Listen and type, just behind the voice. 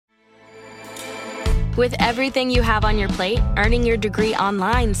With everything you have on your plate, earning your degree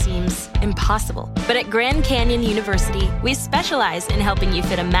online seems impossible. But at Grand Canyon University, we specialize in helping you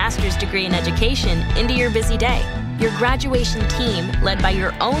fit a master's degree in education into your busy day. Your graduation team, led by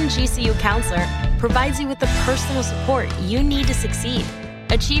your own GCU counselor, provides you with the personal support you need to succeed.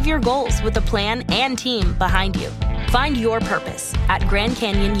 Achieve your goals with a plan and team behind you. Find your purpose at Grand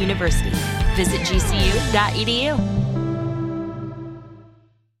Canyon University. Visit gcu.edu.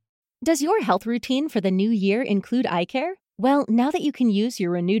 Does your health routine for the new year include eye care? Well, now that you can use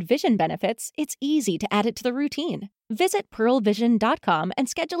your renewed vision benefits, it's easy to add it to the routine. Visit pearlvision.com and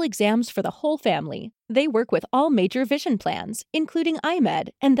schedule exams for the whole family. They work with all major vision plans, including iMed,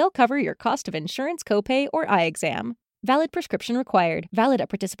 and they'll cover your cost of insurance copay or eye exam. Valid prescription required. Valid at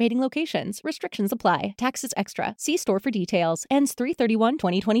participating locations. Restrictions apply. Taxes extra. See store for details. Ends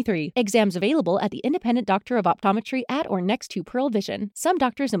 3/31/2023. Exams available at the independent doctor of optometry at or next to Pearl Vision. Some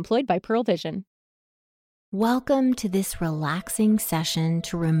doctors employed by Pearl Vision. Welcome to this relaxing session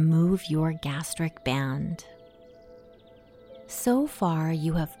to remove your gastric band. So far,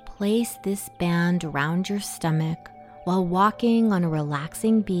 you have placed this band around your stomach while walking on a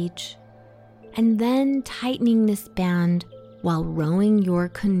relaxing beach, and then tightening this band while rowing your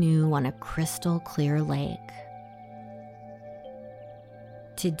canoe on a crystal clear lake.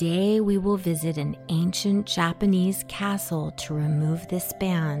 Today, we will visit an ancient Japanese castle to remove this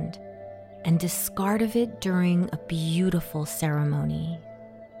band and discard of it during a beautiful ceremony.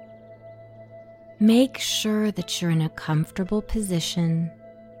 Make sure that you're in a comfortable position,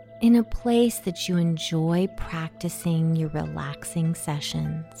 in a place that you enjoy practicing your relaxing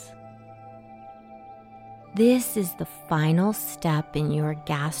sessions. This is the final step in your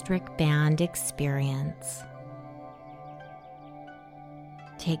gastric band experience.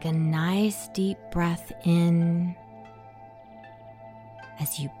 Take a nice deep breath in.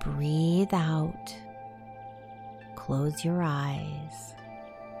 As you breathe out, close your eyes.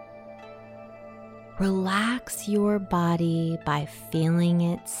 Relax your body by feeling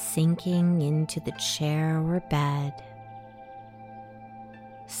it sinking into the chair or bed,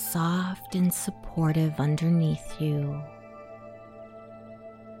 soft and supportive underneath you.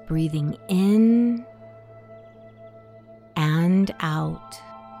 Breathing in and out.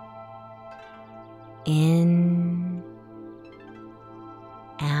 In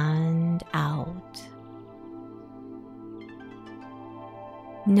and out.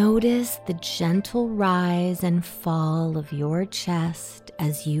 Notice the gentle rise and fall of your chest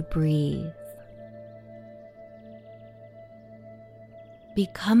as you breathe.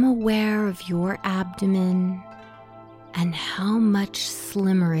 Become aware of your abdomen and how much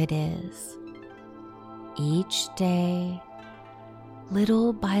slimmer it is. Each day,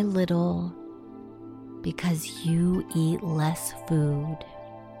 little by little, because you eat less food.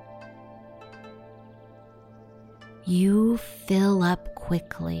 You fill up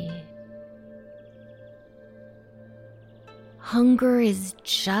quickly. Hunger is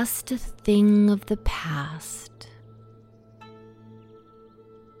just a thing of the past.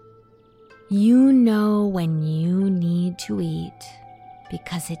 You know when you need to eat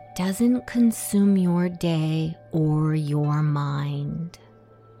because it doesn't consume your day or your mind.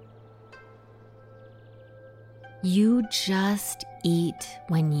 You just eat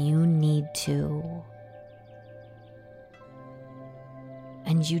when you need to.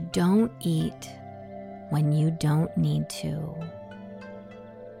 And you don't eat when you don't need to.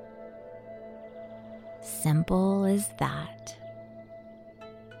 Simple as that.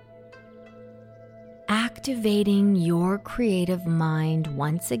 Activating your creative mind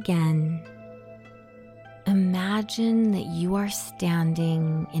once again, imagine that you are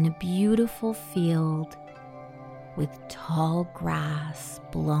standing in a beautiful field with tall grass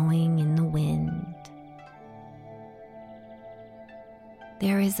blowing in the wind.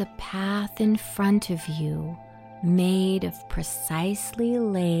 There is a path in front of you made of precisely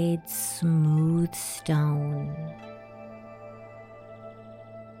laid smooth stone.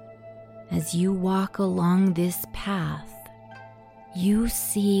 As you walk along this path, you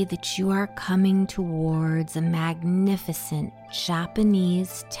see that you are coming towards a magnificent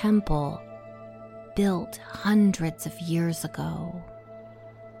Japanese temple built hundreds of years ago.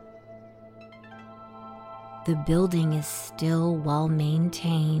 The building is still well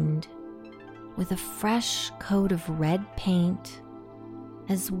maintained, with a fresh coat of red paint,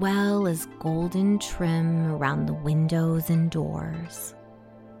 as well as golden trim around the windows and doors.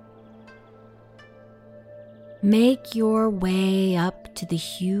 Make your way up to the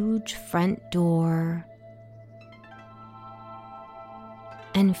huge front door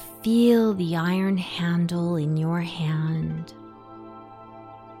and feel the iron handle in your hand.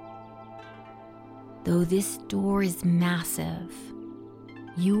 Though this door is massive,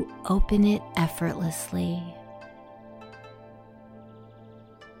 you open it effortlessly.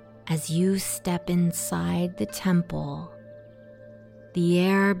 As you step inside the temple, the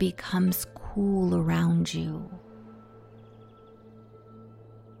air becomes cool around you.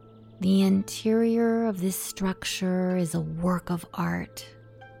 The interior of this structure is a work of art,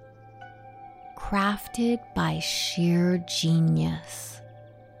 crafted by sheer genius.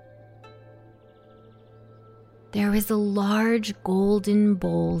 There is a large golden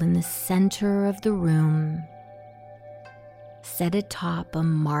bowl in the center of the room, set atop a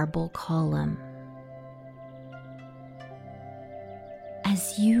marble column.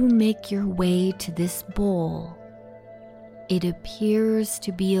 As you make your way to this bowl, it appears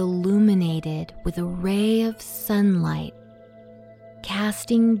to be illuminated with a ray of sunlight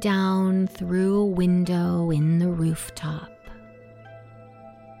casting down through a window in the rooftop.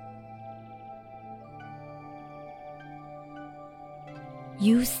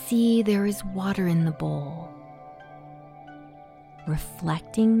 You see there is water in the bowl,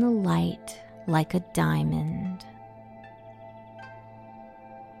 reflecting the light like a diamond.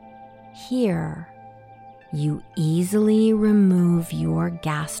 Here, you easily remove your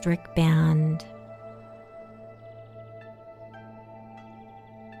gastric band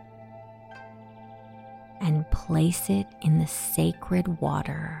and place it in the sacred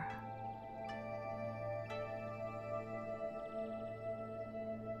water.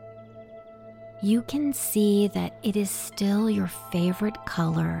 You can see that it is still your favorite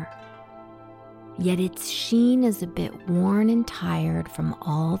color, yet its sheen is a bit worn and tired from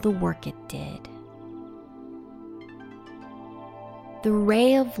all the work it did. The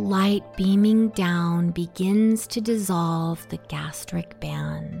ray of light beaming down begins to dissolve the gastric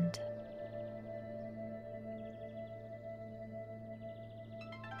band.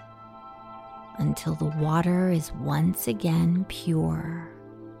 Until the water is once again pure.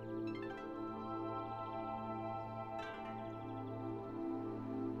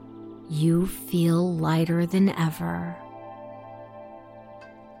 You feel lighter than ever,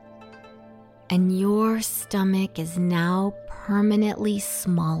 and your stomach is now permanently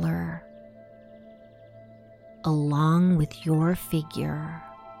smaller, along with your figure,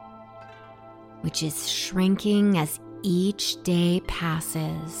 which is shrinking as each day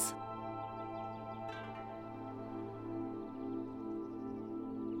passes.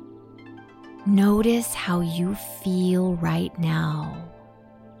 Notice how you feel right now.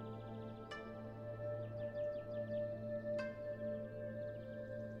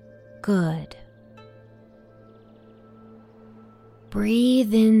 Good.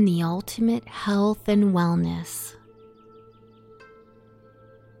 Breathe in the ultimate health and wellness.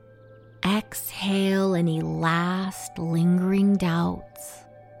 Exhale any last lingering doubts.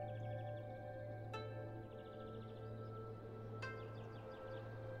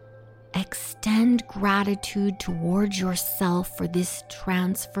 Extend gratitude towards yourself for this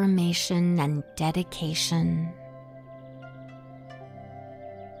transformation and dedication.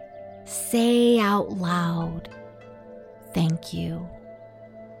 Say out loud, "Thank you."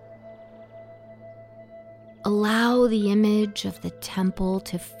 Allow the image of the temple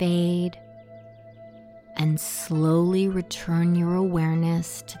to fade and slowly return your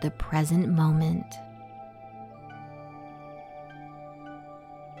awareness to the present moment.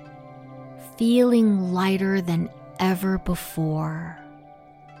 Feeling lighter than ever before.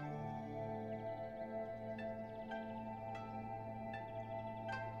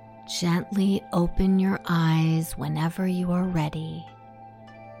 Gently open your eyes whenever you are ready.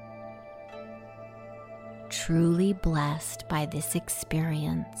 Truly blessed by this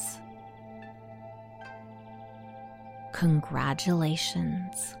experience.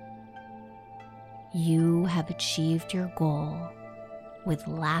 Congratulations. You have achieved your goal with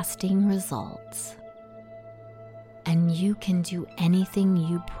lasting results, and you can do anything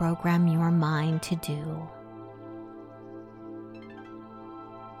you program your mind to do.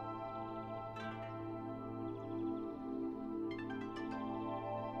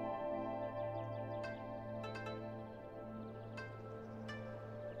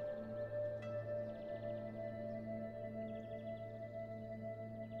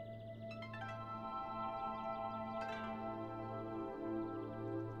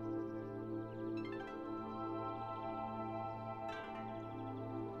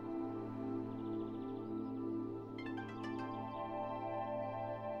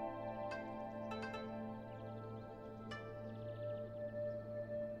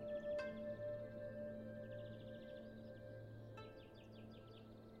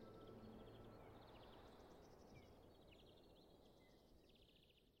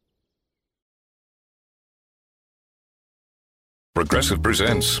 Progressive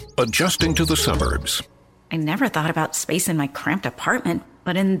presents Adjusting to the Suburbs. I never thought about space in my cramped apartment,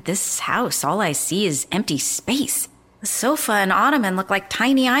 but in this house, all I see is empty space. The sofa and ottoman look like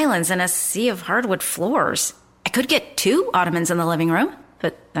tiny islands in a sea of hardwood floors. I could get 2 ottomans in the living room,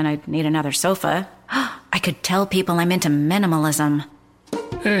 but then I'd need another sofa. I could tell people I'm into minimalism.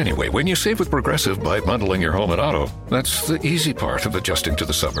 Anyway, when you save with Progressive by bundling your home and auto, that's the easy part of adjusting to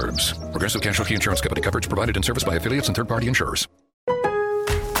the suburbs. Progressive Casualty Insurance Company. Coverage provided and serviced by affiliates and third-party insurers.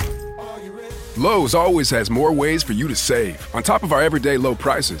 Lowe's always has more ways for you to save. On top of our everyday low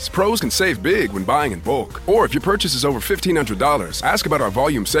prices, pros can save big when buying in bulk. Or if your purchase is over $1,500, ask about our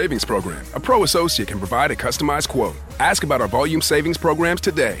Volume Savings Program. A pro associate can provide a customized quote. Ask about our Volume Savings Programs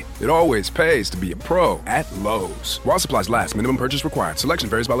today. It always pays to be a pro at Lowe's. While supplies last, minimum purchase required. Selection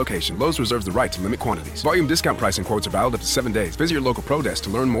varies by location. Lowe's reserves the right to limit quantities. Volume discount pricing quotes are valid up to 7 days. Visit your local pro desk to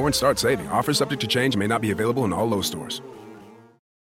learn more and start saving. Offers subject to change and may not be available in all Lowe's stores.